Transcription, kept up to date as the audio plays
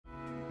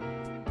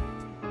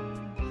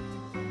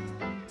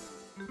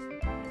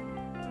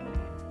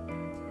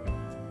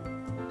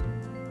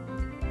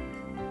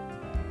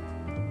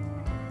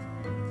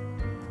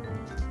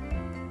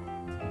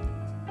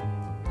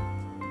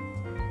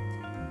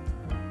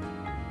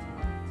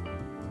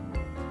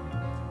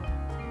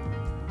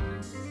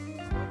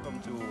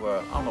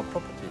Arnold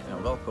Property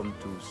and welcome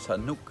to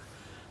Sanuk.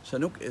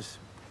 Sanuk is,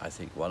 I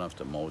think, one of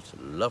the most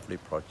lovely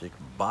projects,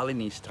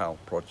 Bali-style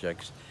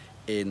projects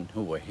in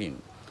Hua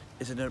Hin.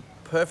 It's in a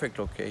perfect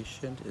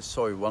location. It's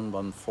Soi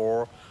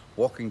 114,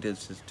 walking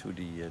distance to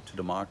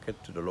the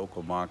market, to the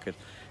local market,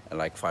 and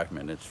like 5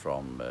 minutes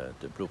from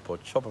the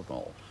Blueport Shopping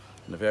Mall.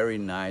 In a very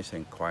nice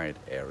and quiet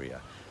area.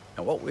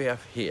 And what we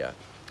have here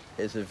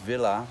is a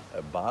villa,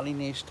 a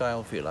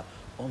Bali-style villa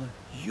on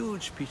a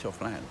huge piece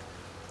of land.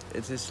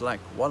 It is like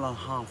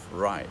 1.5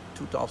 right,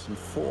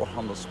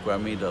 2,400 square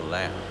meter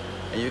land.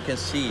 And you can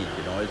see,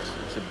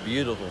 it's a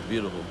beautiful,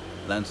 beautiful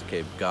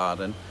landscape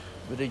garden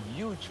with a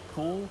huge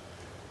pool,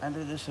 and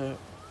it is a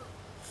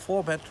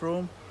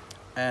 4-bedroom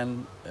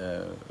and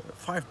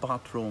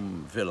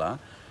 5-bathroom villa.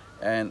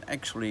 And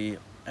actually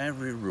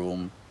every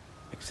room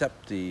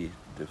except the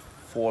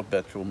 4th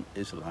bedroom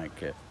is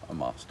like a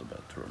master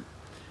bedroom.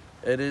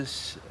 It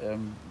is,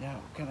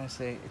 what can I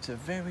say? It's a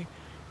very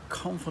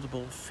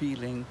comfortable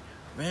feeling,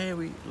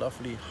 very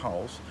lovely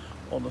house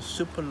on a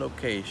super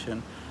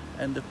location,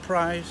 and the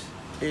price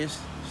is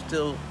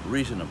still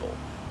reasonable.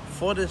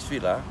 For this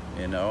villa,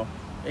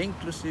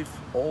 inclusive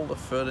all the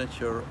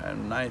furniture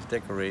and nice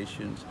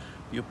decorations,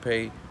 you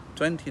pay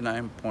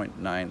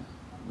 29.9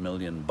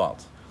 million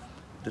baht.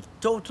 The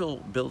total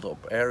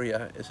built-up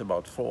area is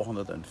about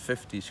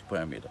 450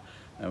 square meters.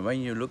 And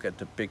when you look at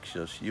the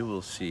pictures, you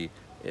will see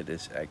it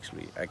is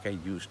actually, I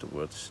can use the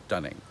word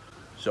stunning.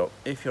 So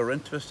if you're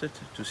interested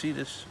to see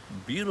this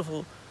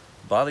beautiful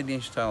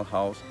Bali-style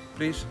house,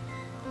 please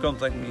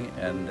contact me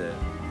and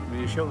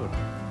we'll show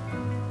it.